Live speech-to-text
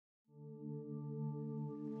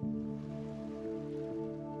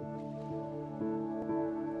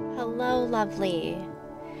Hello, lovely.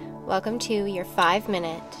 Welcome to your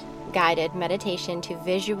 5-minute guided meditation to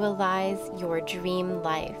visualize your dream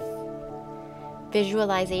life.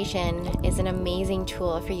 Visualization is an amazing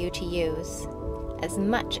tool for you to use as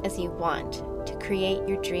much as you want to create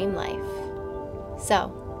your dream life.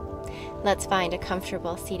 So, let's find a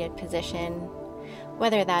comfortable seated position,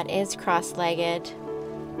 whether that is cross-legged,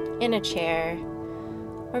 in a chair,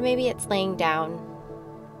 or maybe it's laying down.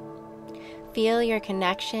 Feel your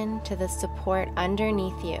connection to the support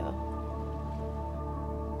underneath you.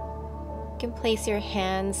 You can place your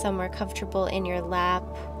hands somewhere comfortable in your lap,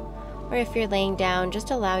 or if you're laying down,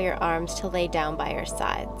 just allow your arms to lay down by your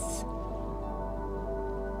sides.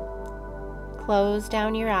 Close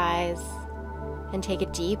down your eyes and take a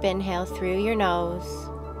deep inhale through your nose.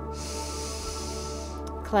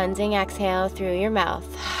 Cleansing exhale through your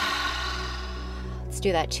mouth. Let's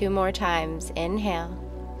do that 2 more times. Inhale.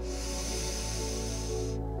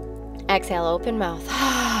 Exhale, open mouth.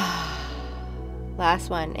 Last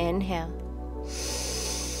one, inhale.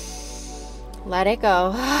 Let it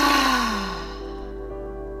go.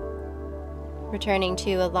 Returning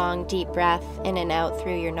to a long, deep breath in and out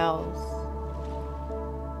through your nose.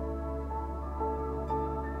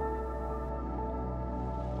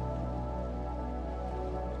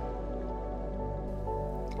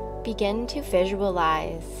 Begin to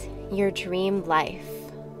visualize your dream life.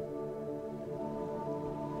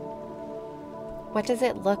 What does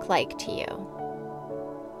it look like to you?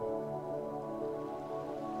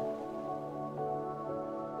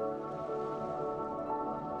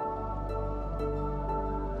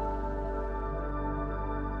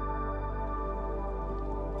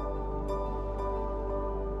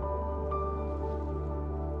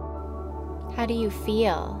 How do you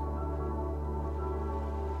feel?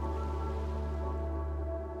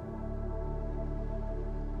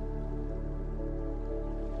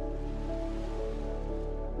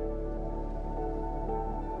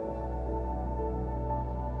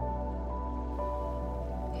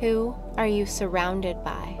 Who are you surrounded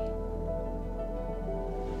by?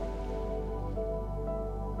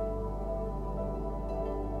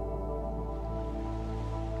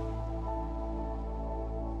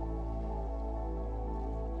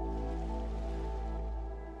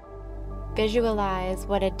 Visualize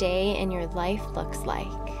what a day in your life looks like.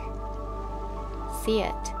 See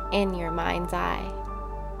it in your mind's eye.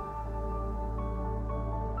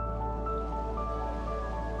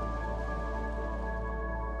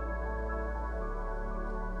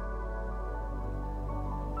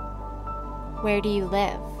 Where do you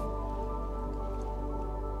live?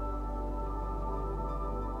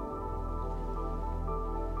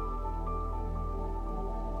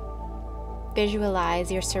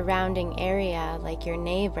 Visualize your surrounding area, like your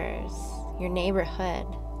neighbors, your neighborhood,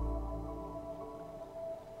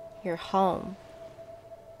 your home.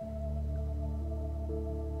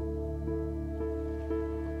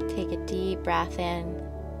 Take a deep breath in.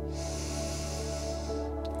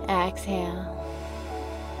 Exhale.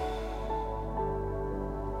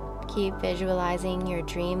 Keep visualizing your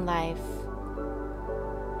dream life.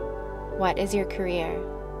 What is your career?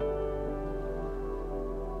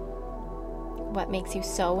 What makes you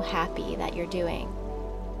so happy that you're doing?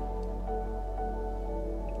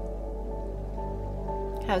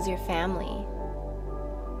 How's your family?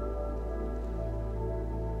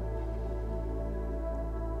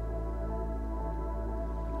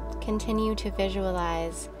 Continue to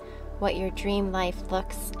visualize what your dream life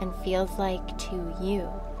looks and feels like to you.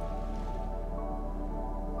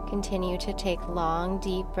 Continue to take long,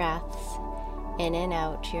 deep breaths in and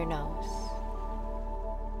out your nose.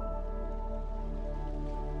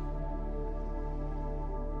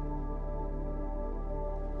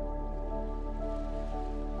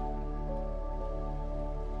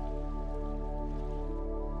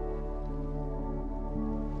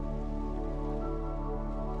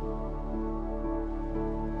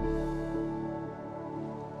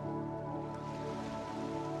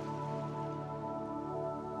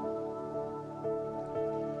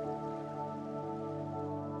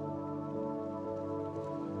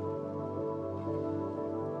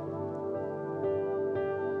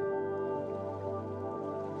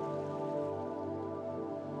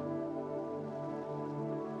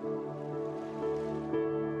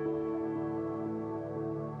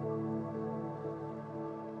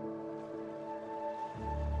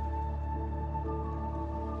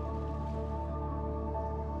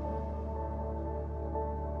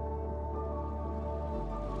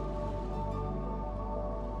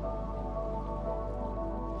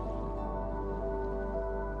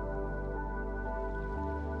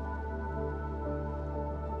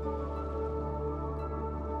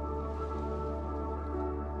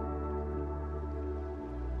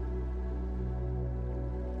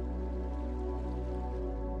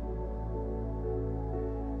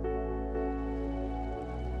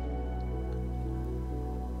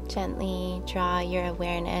 Gently draw your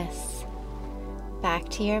awareness back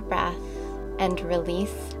to your breath and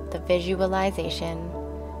release the visualization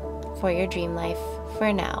for your dream life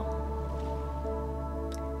for now.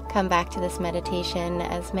 Come back to this meditation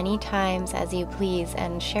as many times as you please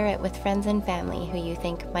and share it with friends and family who you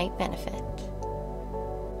think might benefit.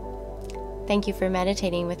 Thank you for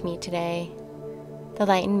meditating with me today. The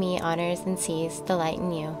light in me honors and sees the light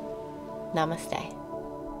in you. Namaste.